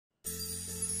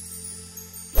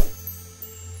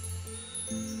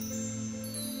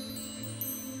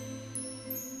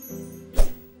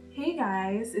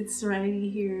guys, it's Serenity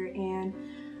here, and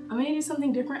I'm gonna do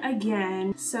something different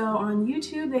again. So on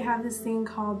YouTube they have this thing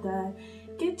called the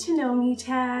Get to Know Me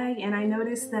tag, and I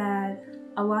noticed that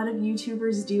a lot of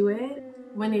YouTubers do it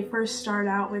when they first start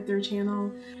out with their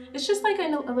channel. It's just like a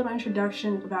little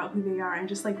introduction about who they are and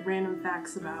just like random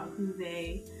facts about who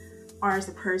they are as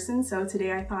a person. So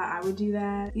today I thought I would do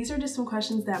that. These are just some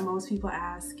questions that most people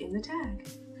ask in the tag.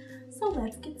 So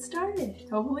let's get started.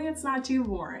 Hopefully it's not too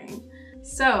boring.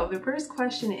 So the first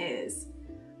question is,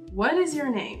 what is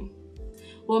your name?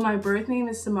 Well, my birth name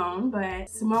is Simone, but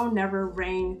Simone never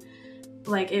rang,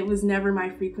 like it was never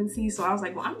my frequency. So I was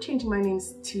like, well, I'm changing my name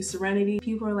to Serenity.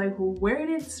 People are like, well, where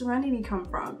did Serenity come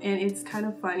from? And it's kind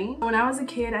of funny. When I was a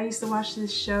kid, I used to watch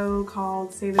this show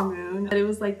called Sailor Moon. It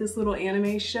was like this little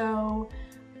anime show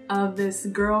of this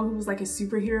girl who was like a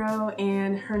superhero,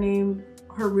 and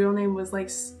her real name was like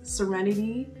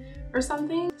Serenity or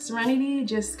something. Serenity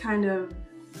just kind of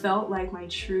felt like my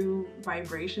true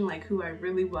vibration, like who I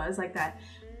really was, like that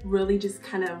really just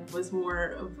kind of was more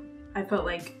of, I felt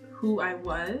like who I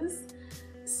was.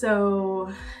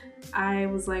 So I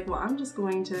was like, well, I'm just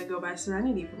going to go by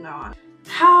Serenity from now on.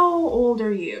 How old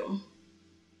are you?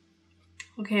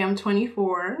 Okay, I'm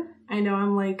 24. I know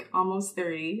I'm like almost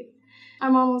 30.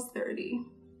 I'm almost 30.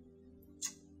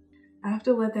 I have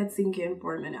to let that sink in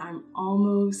for a minute. I'm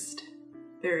almost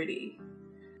 30.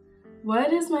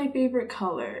 What is my favorite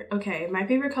color? Okay, my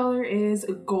favorite color is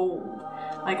gold.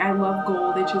 Like, I love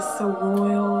gold. It's just so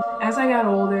royal. As I got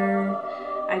older,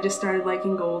 I just started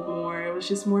liking gold more. It was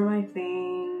just more my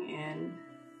thing, and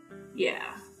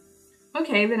yeah.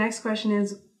 Okay, the next question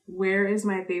is, where is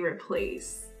my favorite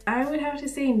place? I would have to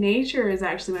say nature is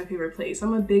actually my favorite place.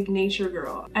 I'm a big nature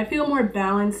girl. I feel more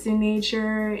balanced in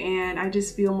nature, and I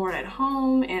just feel more at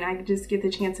home, and I just get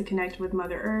the chance to connect with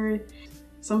Mother Earth.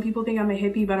 Some people think I'm a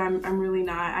hippie, but I'm really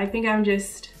not. I think I'm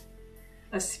just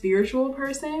a spiritual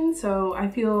person, so I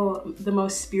feel the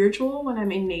most spiritual when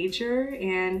I'm in nature,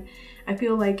 and I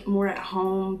feel like more at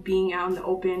home being out in the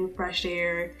open, fresh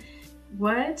air.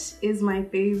 What is my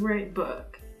favorite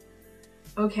book?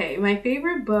 Okay, my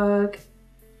favorite book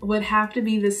would have to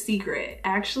be The Secret.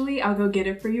 Actually, I'll go get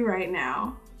it for you right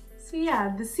now. So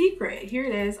yeah, The Secret, here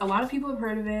it is. A lot of people have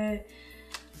heard of it,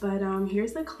 but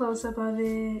here's the close-up of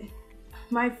it.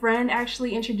 My friend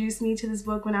actually introduced me to this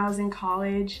book when I was in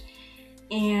college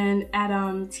and at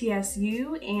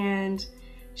TSU, and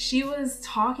she was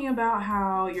talking about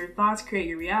how your thoughts create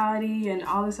your reality and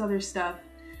all this other stuff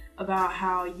about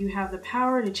how you have the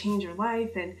power to change your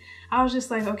life. And I was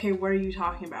just like, okay, what are you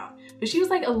talking about? But she was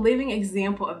like a living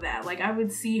example of that. Like, I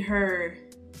would see her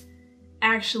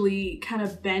actually kind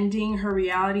of bending her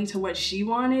reality to what she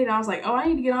wanted. And I was like, oh, I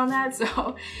need to get on that.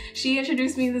 So she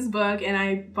introduced me to this book and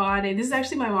I bought it. This is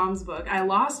actually my mom's book. I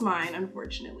lost mine,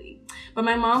 unfortunately, but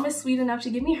my mom was sweet enough to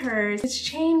give me hers. It's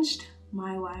changed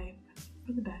my life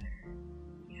for the better.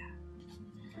 Yeah.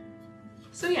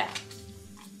 So yeah,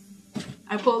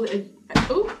 I pulled it.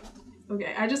 Oh,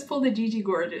 okay. I just pulled a Gigi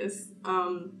Gorgeous.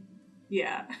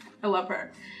 Yeah, I love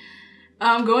her.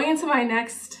 Going into my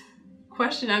next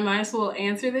question, I might as well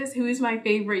answer this. Who is my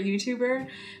favorite YouTuber?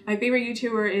 My favorite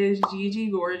YouTuber is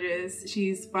Gigi Gorgeous.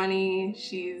 She's funny.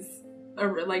 She's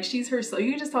herself.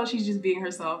 You can just tell she's just being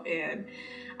herself, and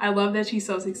I love that she's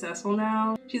so successful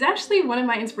now. She's actually one of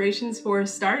my inspirations for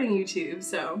starting YouTube.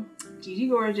 So Gigi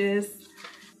Gorgeous.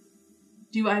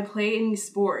 Do I play any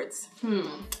sports?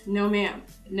 No ma'am.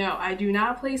 No, I do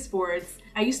not play sports.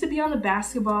 I used to be on the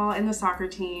basketball and the soccer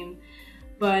team,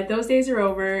 but those days are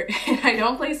over. I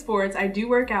don't play sports. I do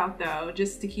work out though,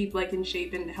 just to keep like in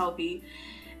shape and healthy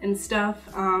and stuff.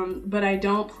 But I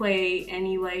don't play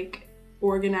any like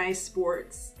organized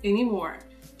sports anymore.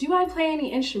 Do I play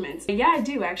any instruments? Yeah, I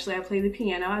do actually. I play the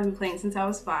piano. I've been playing since I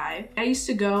was 5. I used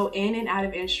to go in and out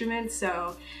of instruments.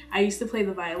 So I used to play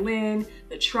the violin,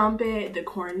 the trumpet, the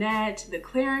cornet, the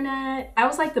clarinet. I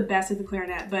was like the best at the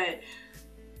clarinet, but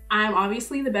I'm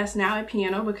obviously the best now at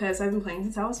piano because I've been playing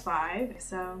since I was 5.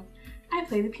 So I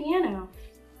play the piano.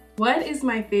 What is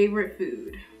my favorite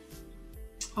food?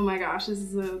 Oh my gosh, this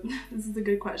is a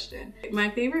good question. My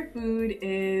favorite food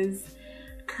is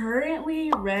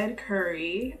currently red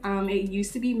curry. It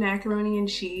used to be macaroni and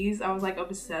cheese. I was like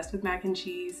obsessed with mac and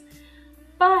cheese,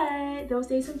 but those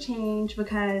days have changed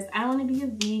because I want to be a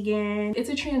vegan. It's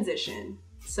a transition.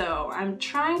 So I'm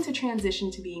trying to transition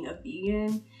to being a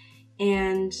vegan,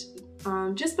 and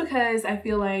just because I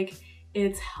feel like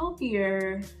it's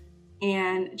healthier,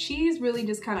 and cheese really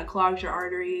just kind of clogs your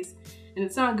arteries and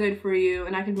it's not good for you,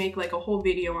 and I could make like a whole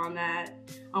video on that,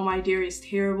 on why dairy is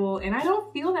terrible. And I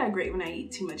don't feel that great when I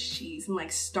eat too much cheese and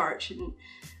like starch and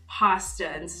pasta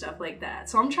and stuff like that.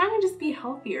 So I'm trying to just be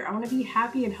healthier. I want to be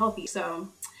happy and healthy. So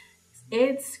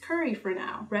it's curry for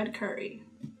now, red curry.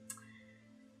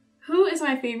 Who is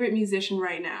my favorite musician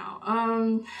right now?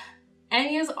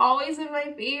 Enya's always been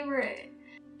my favorite.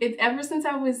 It's ever since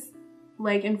I was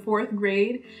like in 4th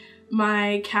grade,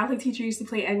 my Catholic teacher used to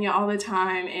play Enya all the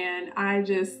time, and I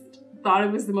just thought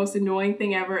it was the most annoying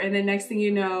thing ever. And then next thing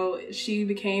you know, she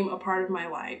became a part of my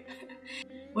life.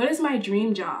 What is my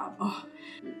dream job? Oh,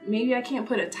 maybe I can't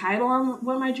put a title on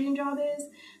what my dream job is,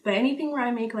 but anything where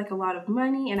I make like a lot of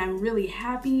money and I'm really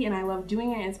happy and I love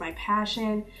doing it and it's my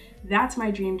passion, that's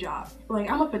my dream job. Like,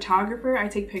 I'm a photographer, I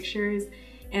take pictures,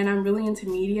 and I'm really into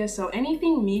media, so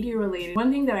anything media related.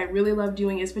 One thing that I really love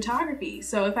doing is photography.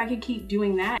 So if I could keep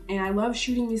doing that, and I love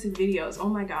shooting music videos. Oh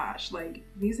my gosh, like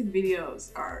music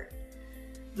videos are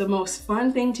the most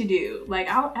fun thing to do. Like,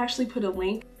 I'll actually put a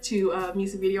link to a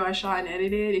music video I shot and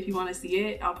edited. If you want to see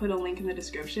it, I'll put a link in the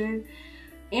description.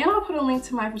 And I'll put a link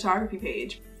to my photography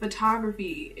page.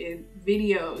 Photography and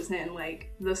videos and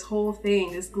like this whole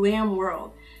thing, this glam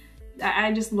world.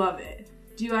 I just love it.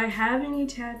 Do I have any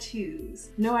tattoos?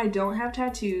 No, I don't have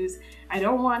tattoos. I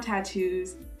don't want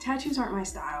tattoos. Tattoos aren't my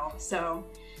style. So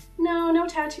no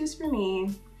tattoos for me.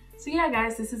 So yeah,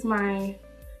 guys, this is my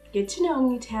get to know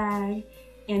me tag.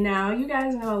 And now you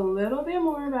guys know a little bit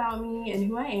more about me and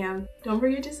who I am. Don't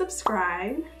forget to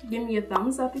subscribe. Give me a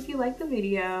thumbs up if you like the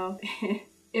video.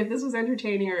 If this was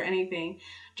entertaining or anything,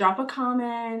 drop a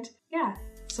comment. Yeah,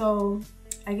 so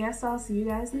I guess I'll see you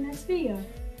guys in the next video.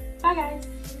 Bye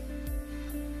guys.